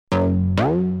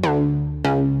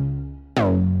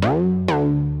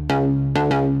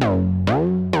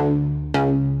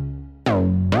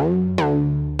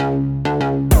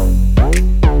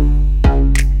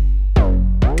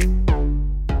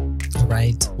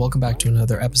Welcome back to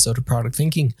another episode of Product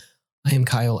Thinking. I am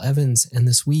Kyle Evans, and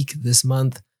this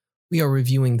month, we are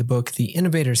reviewing the book, The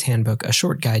Innovator's Handbook, A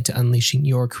Short Guide to Unleashing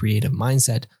Your Creative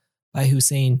Mindset by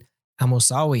Hussein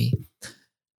Amosawi.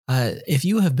 If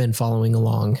you have been following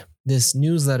along this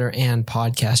newsletter and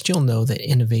podcast, you'll know that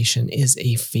innovation is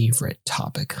a favorite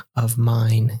topic of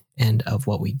mine and of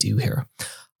what we do here.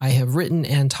 I have written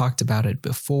and talked about it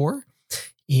before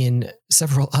in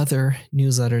several other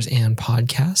newsletters and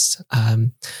podcasts.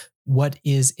 What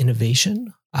is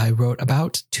innovation? I wrote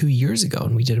about 2 years ago,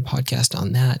 and we did a podcast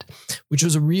on that, which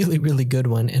was a really, really good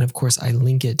one. And of course, I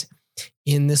link it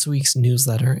in this week's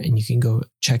newsletter, and you can go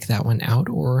check that one out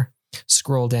or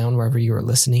scroll down wherever you are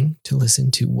listening to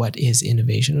listen to what is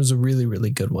innovation. It was a really, really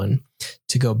good one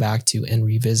to go back to and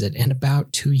revisit. And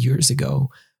about 2 years ago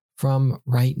from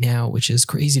right now, which is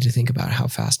crazy to think about how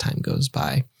fast time goes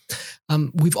by.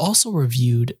 We've also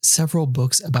reviewed several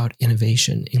books about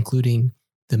innovation, including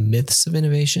The Myths of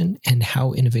Innovation and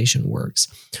How Innovation Works,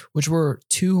 which were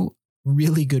two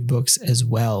really good books as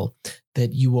well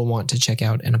that you will want to check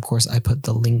out. And of course, I put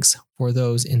the links for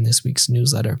those in this week's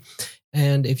newsletter.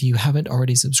 And if you haven't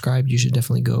already subscribed, you should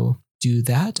definitely go do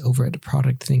that over at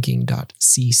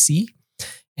productthinking.cc,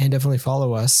 and definitely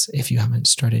follow us if you haven't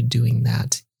started doing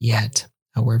that yet,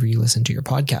 wherever you listen to your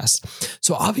podcast.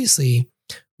 So obviously,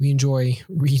 we enjoy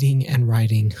reading and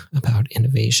writing about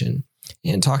innovation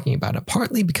and talking about it,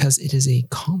 partly because it is a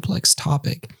complex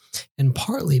topic and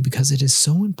partly because it is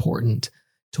so important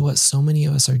to what so many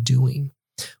of us are doing.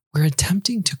 We're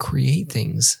attempting to create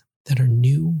things that are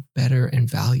new, better, and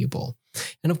valuable.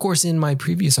 And of course, in my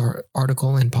previous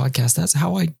article and podcast, that's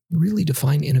how I really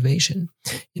define innovation.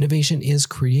 Innovation is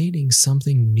creating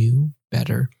something new,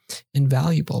 better, and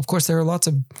valuable. Of course, there are lots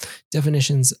of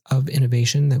definitions of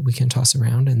innovation that we can toss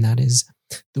around, and that is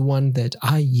the one that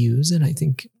I use and I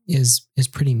think is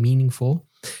pretty meaningful.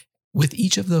 With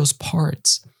each of those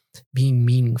parts being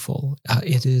meaningful,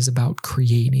 it is about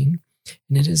creating,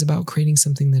 and it is about creating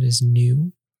something that is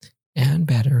new and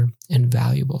better and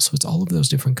valuable. So it's all of those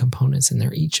different components, and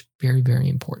they're each very, very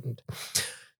important.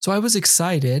 So I was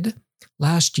excited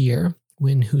last year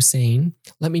when Hussein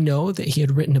let me know that he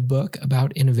had written a book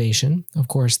about innovation, of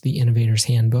course, The Innovator's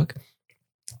Handbook,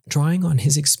 drawing on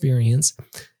his experience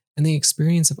and the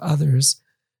experience of others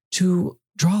to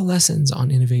draw lessons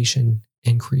on innovation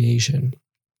and creation.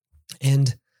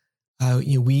 And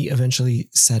we eventually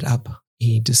set up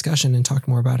a discussion and talked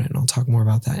more about it, and I'll talk more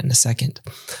about that in a second.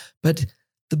 But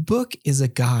the book is a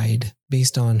guide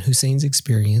based on Hussein's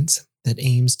experience that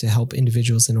aims to help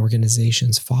individuals and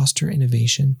organizations foster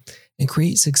innovation and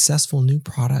create successful new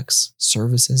products,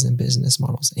 services, and business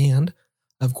models. And,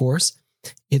 of course,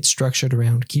 it's structured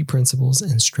around key principles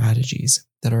and strategies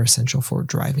that are essential for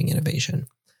driving innovation.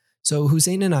 So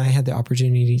Hussein and I had the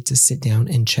opportunity to sit down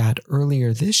and chat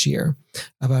earlier this year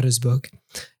about his book,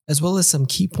 as well as some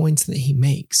key points that he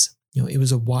makes. It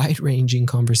was a wide-ranging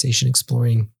conversation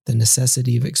exploring the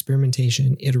necessity of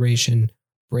experimentation, iteration,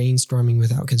 brainstorming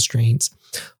without constraints,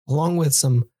 along with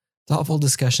some thoughtful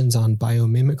discussions on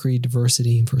biomimicry,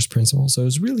 diversity, and first principles. So it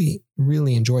was really,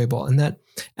 really enjoyable. And that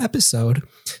episode,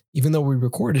 even though we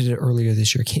recorded it earlier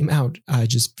this year, came out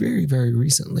just very, very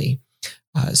recently.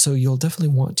 So you'll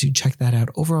definitely want to check that out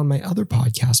over on my other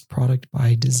podcast, Product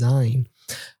by Design.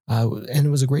 And it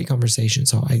was a great conversation.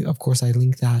 So I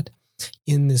link that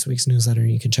in this week's newsletter.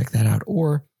 You can check that out,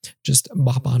 or just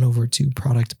bop on over to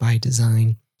Product by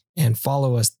Design and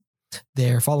follow us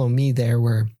there. Follow me there.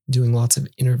 We're doing lots of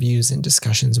interviews and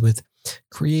discussions with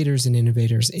creators and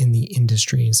innovators in the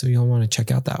industry. So you'll want to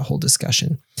check out that whole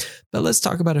discussion. But let's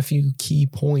talk about a few key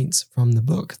points from the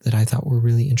book that I thought were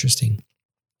really interesting,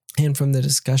 and from the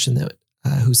discussion that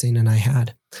Hussein and I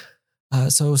had.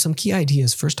 So some key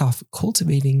ideas. First off,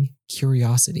 cultivating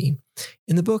curiosity.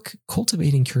 In the book,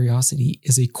 cultivating curiosity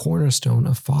is a cornerstone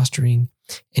of fostering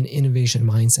an innovation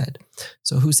mindset.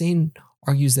 So Hussein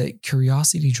argues that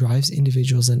curiosity drives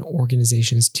individuals and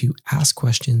organizations to ask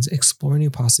questions, explore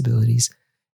new possibilities,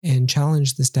 and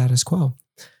challenge the status quo.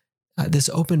 This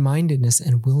open-mindedness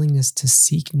and willingness to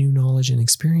seek new knowledge and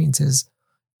experiences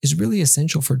is really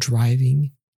essential for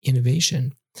driving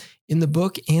innovation. In the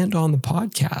book and on the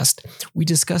podcast, we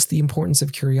discussed the importance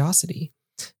of curiosity.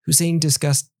 Hussein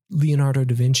discussed Leonardo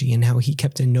da Vinci and how he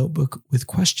kept a notebook with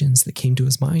questions that came to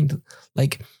his mind,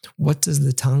 like, what does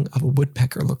the tongue of a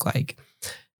woodpecker look like?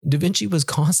 Da Vinci was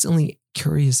constantly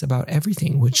curious about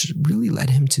everything, which really led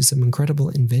him to some incredible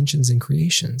inventions and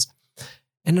creations.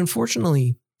 And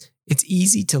unfortunately, it's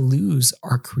easy to lose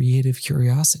our creative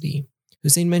curiosity.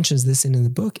 Hussein mentions this in the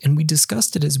book, and we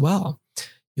discussed it as well.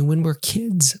 When we're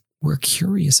kids, we're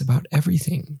curious about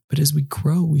everything. But as we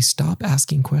grow, we stop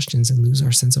asking questions and lose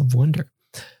our sense of wonder.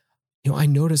 I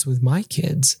notice with my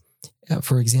kids,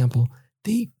 for example,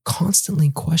 they constantly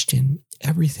question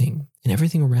everything and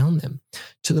everything around them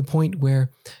to the point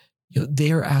where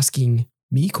they're asking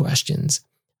me questions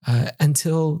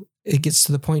until it gets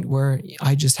to the point where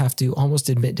I just have to almost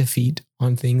admit defeat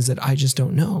on things that I just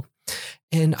don't know.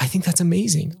 And I think that's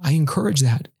amazing. I encourage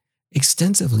that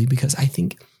extensively because I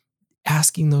think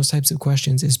asking those types of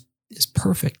questions is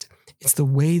perfect. It's the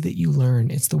way that you learn.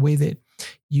 It's the way that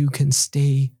you can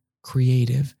stay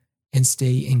creative and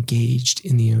stay engaged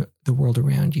in the world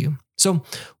around you. So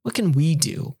what can we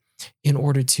do in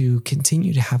order to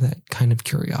continue to have that kind of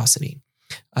curiosity?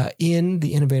 In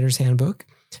the Innovator's Handbook,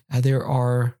 there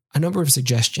are a number of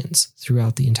suggestions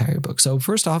throughout the entire book. So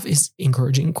first off is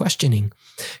encouraging questioning.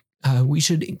 We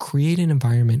should create an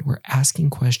environment where asking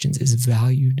questions is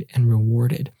valued and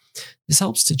rewarded. This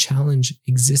helps to challenge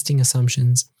existing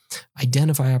assumptions,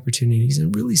 identify opportunities,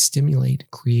 and really stimulate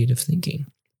creative thinking.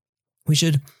 We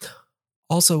should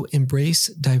also embrace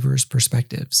diverse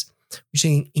perspectives. We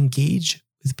should engage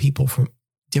with people from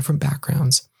different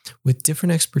backgrounds, with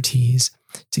different expertise,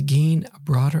 to gain a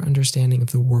broader understanding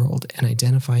of the world and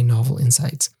identify novel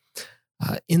insights.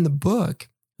 In the book,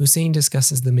 Hussein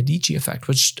discusses the Medici effect,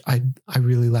 which I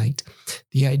really liked.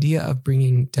 The idea of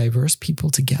bringing diverse people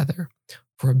together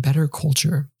for a better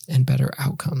culture and better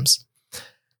outcomes.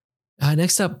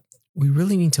 Next up, we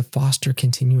really need to foster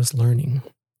continuous learning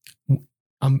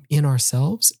in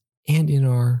ourselves and in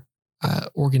our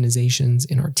organizations,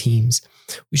 in our teams.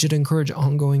 We should encourage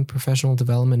ongoing professional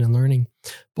development and learning,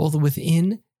 both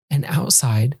within and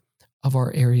outside of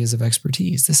our areas of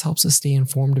expertise. This helps us stay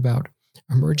informed about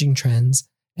emerging trends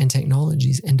and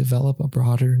technologies and develop a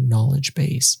broader knowledge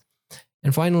base.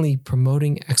 And finally,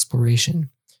 promoting exploration.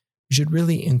 We should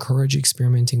really encourage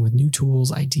experimenting with new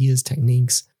tools, ideas,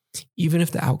 techniques, even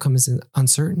if the outcome is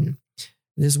uncertain.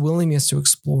 This willingness to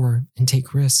explore and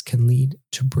take risks can lead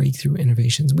to breakthrough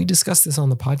innovations. We discussed this on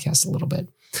the podcast a little bit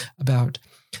about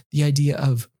the idea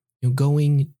of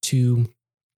going to,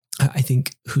 I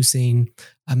think Hussein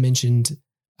mentioned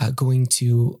going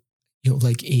to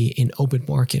like an open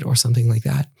market or something like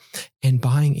that, and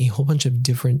buying a whole bunch of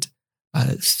different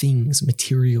things,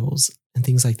 materials, and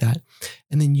things like that,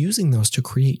 and then using those to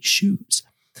create shoes,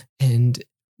 and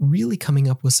really coming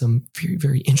up with some very,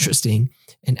 very interesting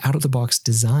and out-of-the-box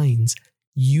designs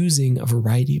using a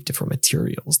variety of different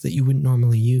materials that you wouldn't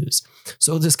normally use.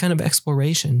 So this kind of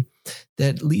exploration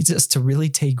that leads us to really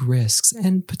take risks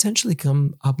and potentially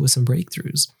come up with some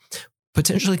breakthroughs,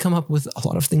 potentially come up with a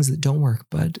lot of things that don't work,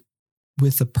 but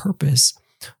with the purpose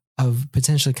of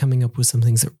potentially coming up with some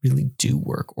things that really do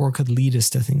work or could lead us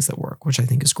to things that work, which I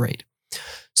think is great.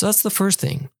 So that's the first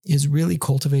thing, is really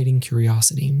cultivating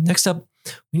curiosity. Next up,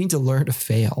 we need to learn to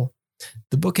fail.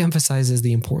 The book emphasizes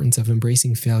the importance of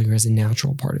embracing failure as a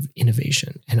natural part of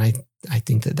innovation. And I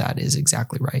think that is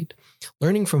exactly right.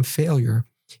 Learning from failure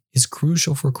is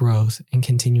crucial for growth and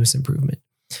continuous improvement.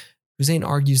 Hussein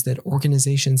argues that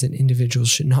organizations and individuals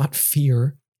should not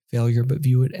fear failure, but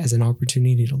view it as an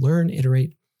opportunity to learn,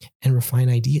 iterate, and refine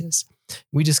ideas.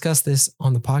 We discussed this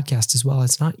on the podcast as well.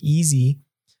 It's not easy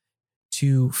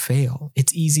to fail.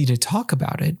 It's easy to talk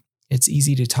about it. It's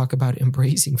easy to talk about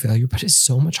embracing failure, but it's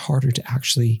so much harder to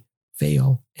actually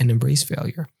fail and embrace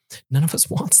failure. None of us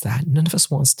wants that. None of us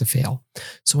wants to fail.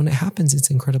 So when it happens, it's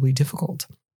incredibly difficult.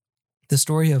 The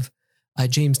story of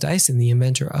James Dyson, the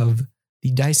inventor of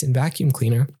the Dyson vacuum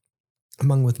cleaner,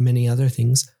 among with many other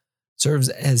things, serves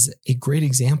as a great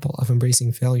example of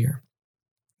embracing failure.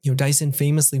 Dyson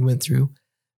famously went through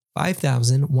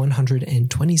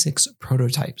 5,126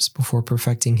 prototypes before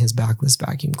perfecting his backless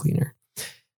vacuum cleaner.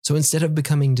 So instead of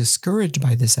becoming discouraged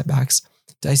by the setbacks,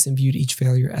 Dyson viewed each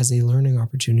failure as a learning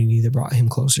opportunity that brought him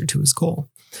closer to his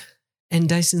goal. And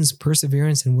Dyson's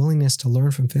perseverance and willingness to learn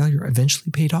from failure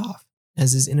eventually paid off,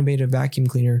 as his innovative vacuum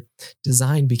cleaner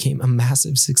design became a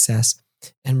massive success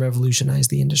and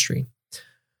revolutionized the industry.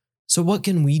 So what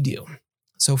can we do?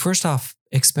 So first off,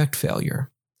 expect failure.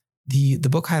 The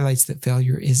book highlights that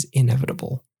failure is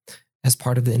inevitable as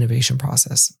part of the innovation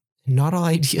process. Not all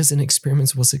ideas and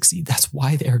experiments will succeed. That's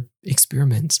why they're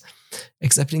experiments.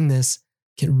 Accepting this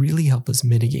can really help us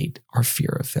mitigate our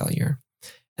fear of failure.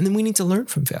 And then we need to learn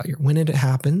from failure. When it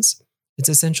happens, it's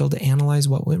essential to analyze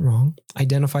what went wrong,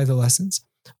 identify the lessons,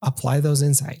 apply those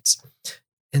insights.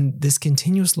 And this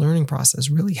continuous learning process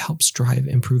really helps drive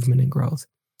improvement and growth.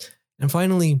 And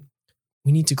finally,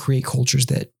 we need to create cultures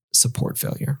that support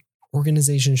failure.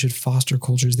 Organizations should foster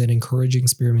cultures that encourage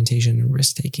experimentation and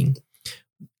risk-taking,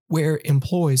 where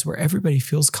everybody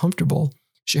feels comfortable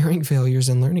sharing failures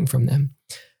and learning from them.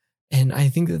 And I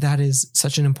think that is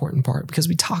such an important part because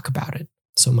we talk about it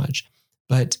so much,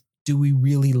 but do we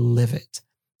really live it?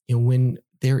 When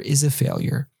there is a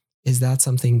failure, is that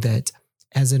something that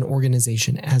as an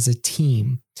organization, as a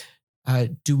team,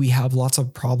 do we have lots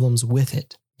of problems with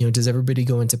it? Does everybody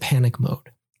go into panic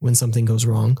mode when something goes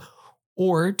wrong?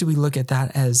 Or do we look at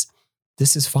that as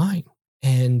this is fine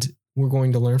and we're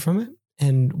going to learn from it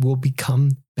and we'll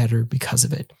become better because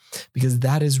of it? Because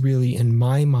that is really, in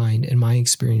my mind and my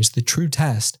experience, the true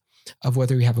test of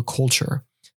whether we have a culture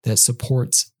that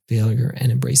supports failure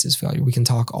and embraces failure. We can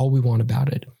talk all we want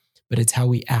about it, but it's how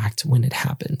we act when it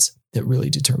happens that really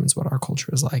determines what our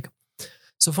culture is like.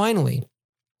 So finally,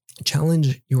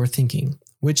 challenge your thinking,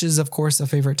 which is, of course, a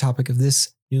favorite topic of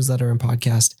this newsletter and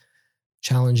podcast,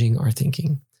 challenging our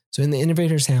thinking. So in the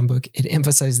Innovator's Handbook, it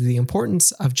emphasizes the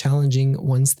importance of challenging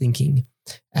one's thinking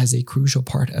as a crucial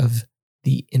part of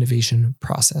the innovation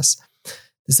process.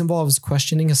 This involves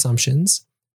questioning assumptions,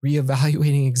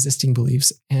 reevaluating existing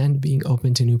beliefs, and being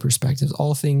open to new perspectives,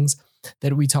 all things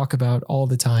that we talk about all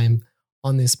the time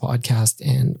on this podcast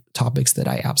and topics that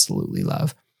I absolutely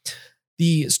love.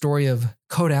 The story of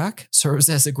Kodak serves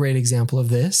as a great example of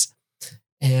this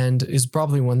and is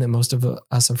probably one that most of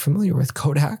us are familiar with.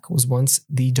 Kodak was once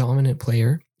the dominant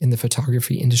player in the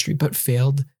photography industry, but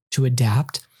failed to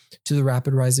adapt to the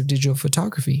rapid rise of digital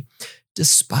photography.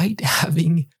 Despite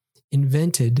having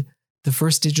invented the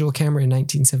first digital camera in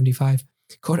 1975,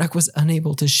 Kodak was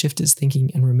unable to shift its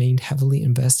thinking and remained heavily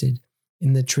invested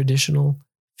in the traditional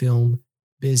film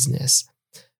business,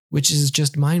 which is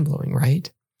just mind-blowing,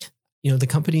 right? The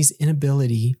company's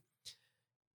inability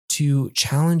to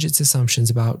challenge its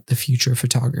assumptions about the future of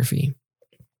photography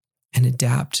and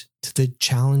adapt to the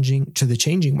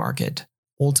changing market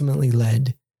ultimately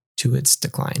led to its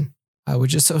decline,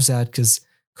 which is so sad because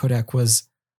Kodak was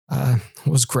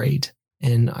great.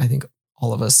 And I think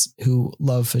all of us who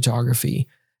love photography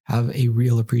have a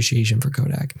real appreciation for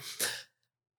Kodak.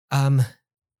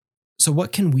 So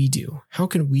what can we do? How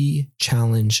can we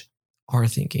challenge our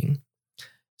thinking?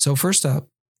 So first up,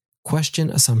 question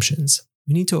assumptions.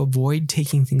 We need to avoid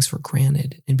taking things for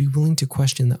granted and be willing to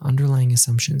question the underlying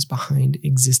assumptions behind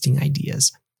existing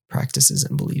ideas, practices,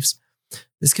 and beliefs.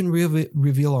 This can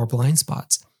reveal our blind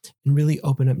spots and really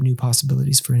open up new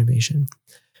possibilities for innovation.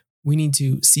 We need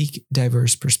to seek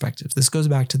diverse perspectives. This goes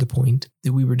back to the point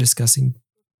that we were discussing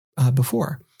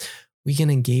before. We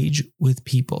can engage with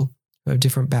people who have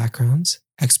different backgrounds,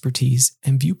 expertise,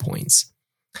 and viewpoints.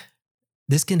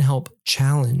 This can help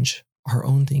challenge our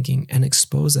own thinking and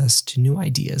expose us to new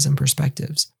ideas and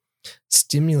perspectives,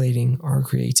 stimulating our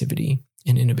creativity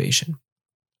and innovation.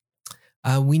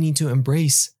 We need to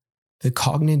embrace the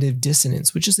cognitive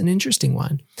dissonance, which is an interesting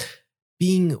one.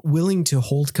 Being willing to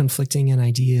hold conflicting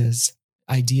ideas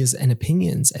and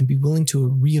opinions and be willing to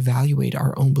reevaluate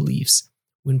our own beliefs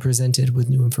when presented with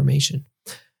new information.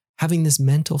 Having this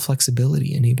mental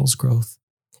flexibility enables growth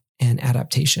and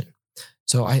adaptation.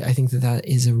 So I think that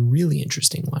is a really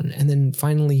interesting one. And then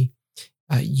finally,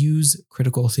 use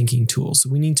critical thinking tools. So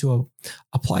we need to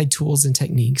apply tools and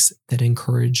techniques that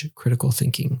encourage critical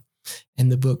thinking.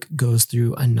 And the book goes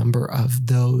through a number of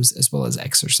those as well as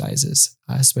exercises,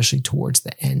 especially towards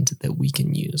the end that we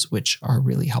can use, which are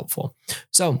really helpful.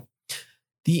 So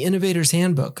the Innovator's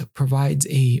Handbook provides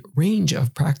a range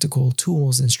of practical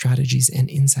tools and strategies and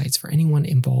insights for anyone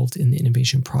involved in the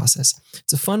innovation process.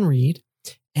 It's a fun read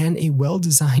and a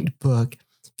well-designed book.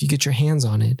 If you get your hands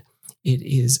on it, it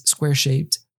is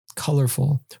square-shaped,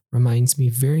 colorful, reminds me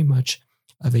very much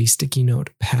of a sticky note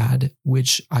pad,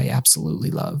 which I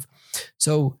absolutely love.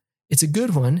 So it's a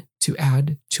good one to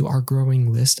add to our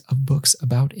growing list of books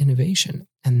about innovation.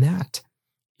 And that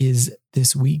is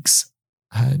this week's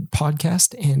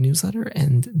podcast and newsletter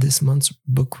and this month's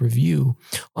book review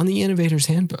on the Innovator's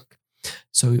Handbook.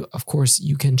 So, of course,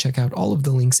 you can check out all of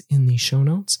the links in the show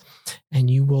notes,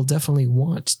 and you will definitely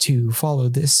want to follow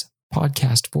this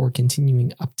podcast for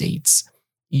continuing updates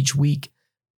each week.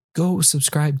 Go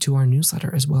subscribe to our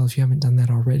newsletter as well if you haven't done that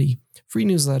already. Free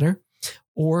newsletter,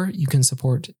 or you can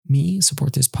support me,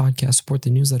 support this podcast, support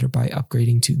the newsletter by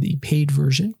upgrading to the paid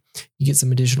version. You get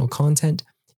some additional content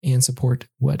and support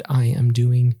what I am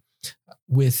doing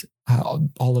with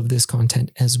all of this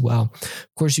content as well.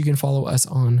 Of course, you can follow us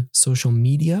on social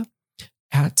media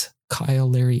at Kyle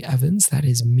Larry Evans. That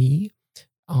is me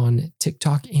on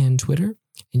TikTok and Twitter.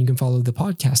 And you can follow the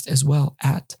podcast as well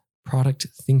at Product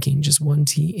Thinking, just one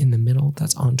T in the middle.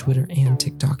 That's on Twitter and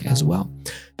TikTok as well.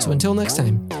 So until next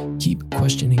time, keep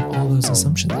questioning all those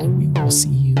assumptions and we will see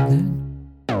you then.